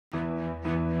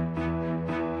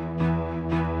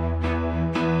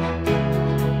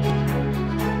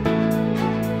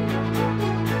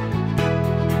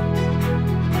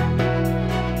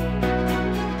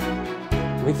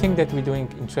that we're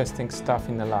doing interesting stuff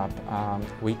in the lab.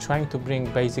 We're trying to bring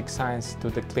basic science to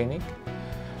the clinic.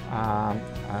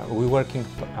 We're working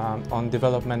on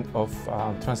development of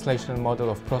translational model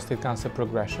of prostate cancer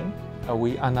progression.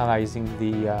 We're analyzing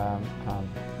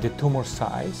the tumor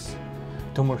size,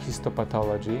 tumor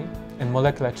histopathology, and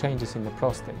molecular changes in the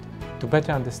prostate to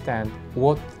better understand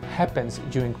what happens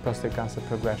during prostate cancer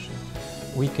progression.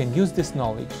 We can use this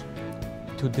knowledge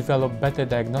to develop better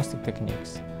diagnostic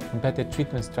techniques and better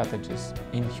treatment strategies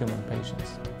in human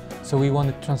patients. So we want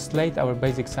to translate our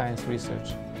basic science research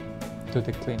to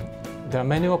the clinic. There are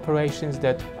many operations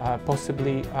that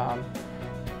possibly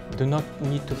do not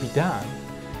need to be done,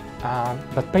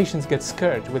 but patients get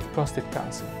scared with prostate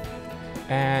cancer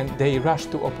and they rush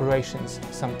to operations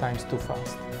sometimes too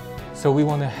fast. So we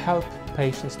want to help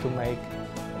patients to make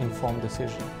informed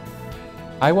decisions.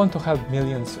 I want to help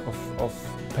millions of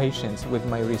patients with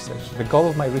my research. The goal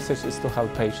of my research is to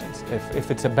help patients.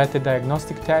 If it's a better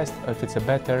diagnostic test, or if it's a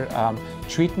better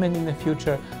treatment in the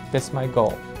future, that's my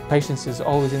goal. Patients is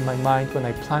always in my mind when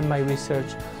I plan my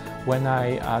research, when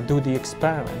I do the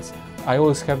experiments. I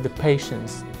always have the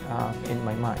patients in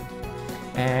my mind.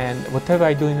 And whatever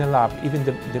I do in the lab, even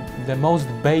the most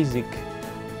basic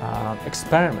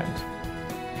experiment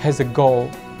has a goal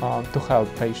to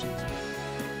help patients.